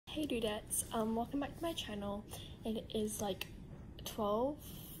Hey dudettes, welcome back to my channel. It is like 12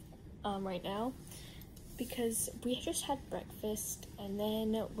 right now because we just had breakfast and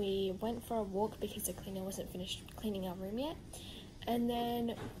then we went for a walk because the cleaner wasn't finished cleaning our room yet, and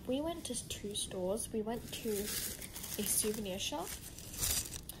then we went to two stores. We went to a souvenir shop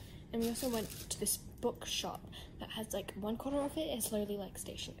and we also went to this book shop that has like one quarter of it is literally like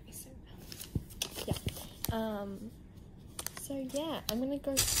stationery. So yeah, so yeah, I'm gonna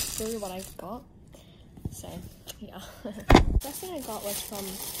go through what I've got. So yeah, first thing I got was from,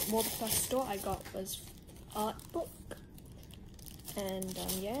 well, the first store I got was art book, and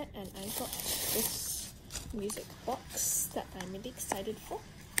yeah, and I got this music box that I'm really excited for.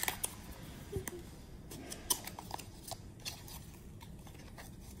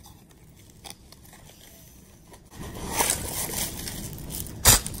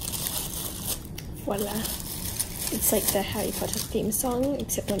 Voila. It's like the Harry Potter theme song,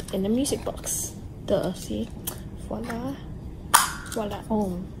 except in a music box. Duh, see? Voila. Voila.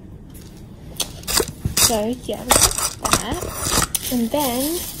 Oh. So, yeah, we got that. And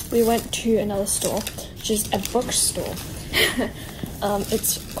then we went to another store, which is a bookstore.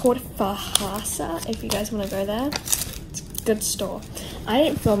 It's called Fahasa, if you guys want to go there. It's a good store. I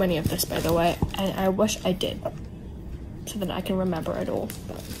didn't film any of this, by the way, and I wish I did, so that I can remember it all,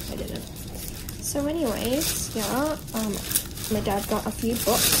 but I didn't. So anyways, yeah, my dad got a few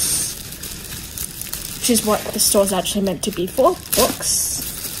books, which is what the store's actually meant to be for,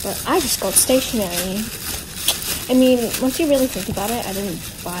 books, but I just got stationery. I mean, once you really think about it, I didn't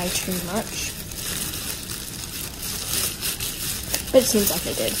buy too much, but it seems like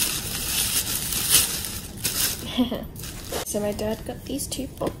I did. So my dad got these two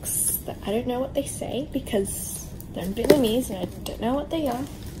books that I don't know what they say because they're in Vietnamese and I don't know what they are.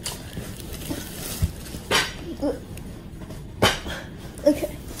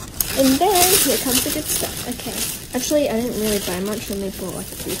 Okay, and then here comes the good stuff. Okay, actually I didn't really buy much, only bought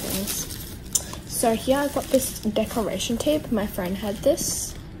like a few things. So here I got this decoration tape. My friend had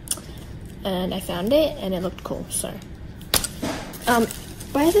this and I found it and it looked cool. So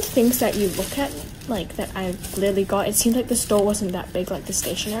by the things that you look at, like that I clearly got, it seemed like the store wasn't that big like the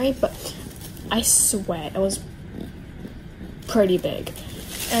stationery, but I swear it was pretty big.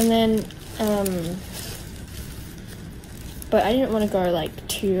 And then but I didn't want to go like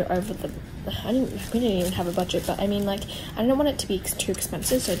too over the, we didn't even have a budget, but I mean like, I didn't want it to be too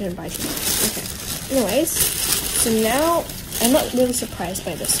expensive, so I didn't buy too much. Okay, anyways, so now, I'm not really surprised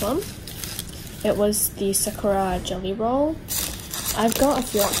by this one. It was the Sakura jelly roll. I've got a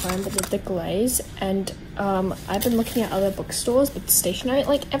few at home, but the glaze, and I've been looking at other bookstores with stationery.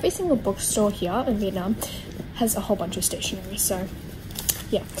 Like every single bookstore here in Vietnam has a whole bunch of stationery, so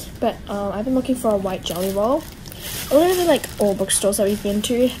yeah. But I've been looking for a white jelly roll. Literally like all bookstores that we've been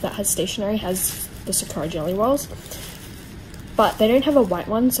to that has stationery has the Sakura jelly rolls, but they don't have a white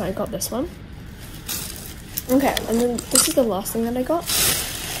one, so I got this one. Okay, and then this is the last thing that I got,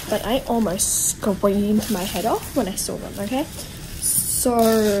 but I almost screamed my head off when I saw them. Okay, so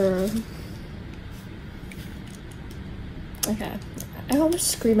okay, I almost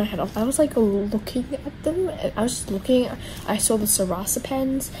screamed my head off. I was like looking at them. I was just looking. I saw the Sarasa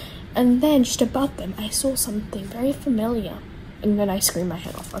pens. And then just above them, I saw something very familiar. And then I screamed my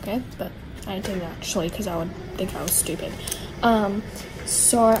head off, okay? But I didn't actually, because I would think I was stupid.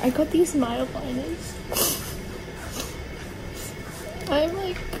 So I got these mild liners. I'm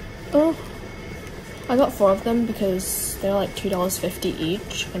like, oh. I got 4 of them because they're like $2.50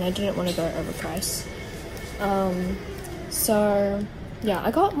 each. And I didn't want to go overpriced. So yeah,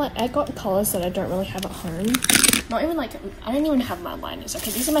 I got colors that I don't really have at home. Not even like, I don't even have mild liners.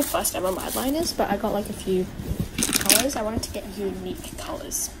 Okay, these are my first ever mild liners, but I got like a few colors. I wanted to get unique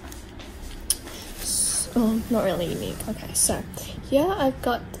colors. So, not really unique. Okay, so here I've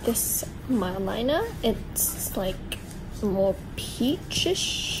got this mild liner. It's like more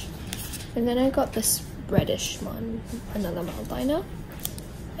peachish. And then I got this reddish one, another mild liner.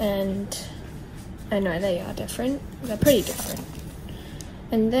 And I know they are different. They're pretty different.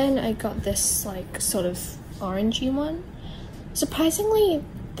 And then I got this like sort of orangey one. Surprisingly,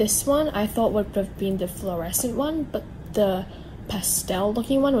 this one I thought would have been the fluorescent one, but the pastel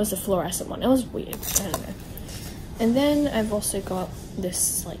looking one was the fluorescent one. It was weird, I don't know. And then I've also got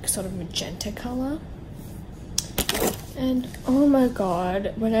this like sort of magenta color. And oh my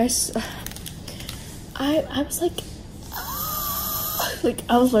god, when I was like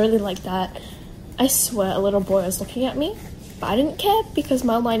I was literally like that. I swear a little boy was looking at me, but I didn't care because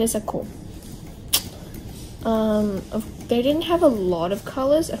my liners are cool. They didn't have a lot of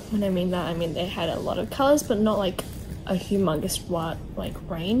colors. When I mean that, I mean they had a lot of colors, but not like a humongous wide like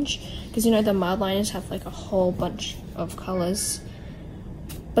range, because you know the Mildliners have like a whole bunch of colors,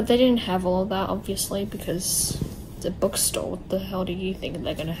 but they didn't have all of that obviously because the bookstore. What the hell do you think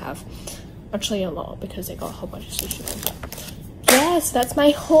they're gonna have? Actually a lot, because they got a whole bunch of stationery. Yes, that's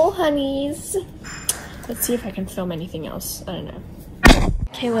my haul, honeys. Let's see if I can film anything else. I don't know.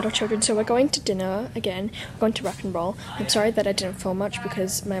 Okay, little children, so we're going to dinner again. We're going to rock and roll. I'm sorry that I didn't film much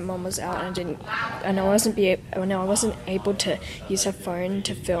because my mom was out and I wasn't able to use her phone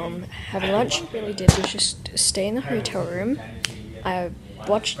to film having lunch. What I really did was just stay in the hotel room. I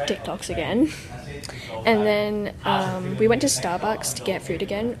watched TikToks again, and then we went to Starbucks to get food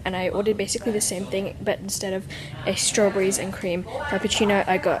again, and I ordered basically the same thing, but instead of a strawberries and cream frappuccino,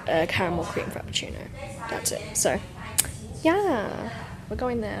 I got a caramel cream frappuccino. That's it. So yeah, we're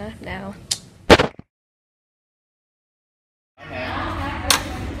going there now.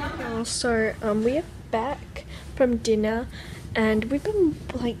 So we are back from dinner, and we've been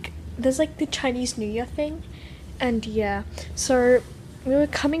like, there's like the Chinese New Year thing, and yeah, so we were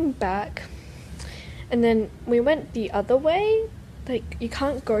coming back, and then we went the other way, like you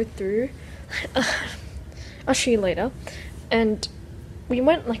can't go through. I'll show you later. And we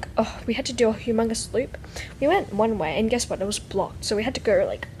went like, we had to do a humongous loop. We went one way, and guess what, it was blocked, so we had to go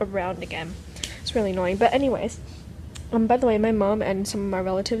like around again. It's really annoying, but anyways, by the way, my mom and some of my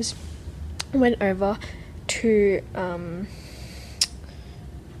relatives went over to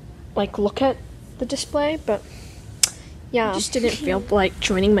like look at the display, but yeah, I just didn't feel like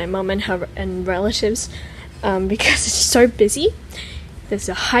joining my mom and her and relatives because it's so busy. There's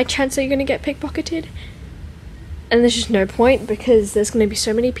a high chance that you're gonna get pickpocketed, and there's just no point because there's gonna be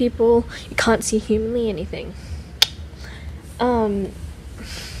so many people, you can't see humanly anything.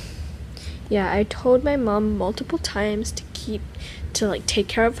 Yeah, I told my mom multiple times to like take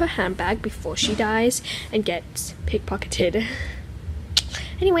care of her handbag before she dies and gets pickpocketed.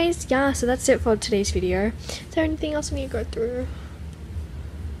 Anyways, yeah, so that's it for today's video. Is there anything else we need to go through?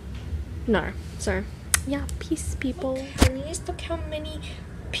 No. So yeah, peace, people. Please look how many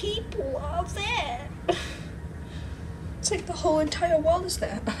people are there. It's like the whole entire world is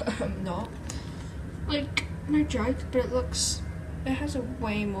there. No, like, no joke, but it has a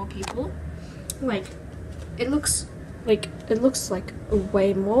way more people. Like, it looks like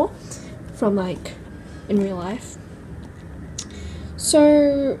way more from like in real life.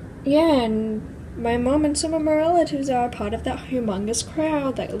 So yeah, and my mom and some of my relatives are a part of that humongous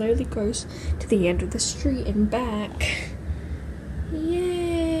crowd that literally goes to the end of the street and back.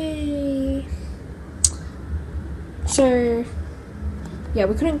 Yay! So yeah,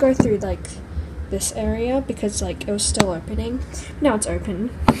 we couldn't go through like this area because like it was still opening. Now it's open.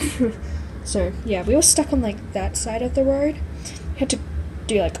 So yeah, we were stuck on like that side of the road. We had to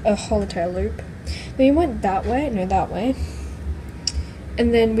do like a whole entire loop. Then we went that way.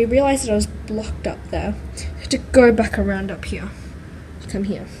 And then we realized that I was blocked up there. We had to go back around up here to come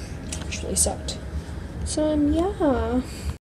here. Which really sucked. So yeah.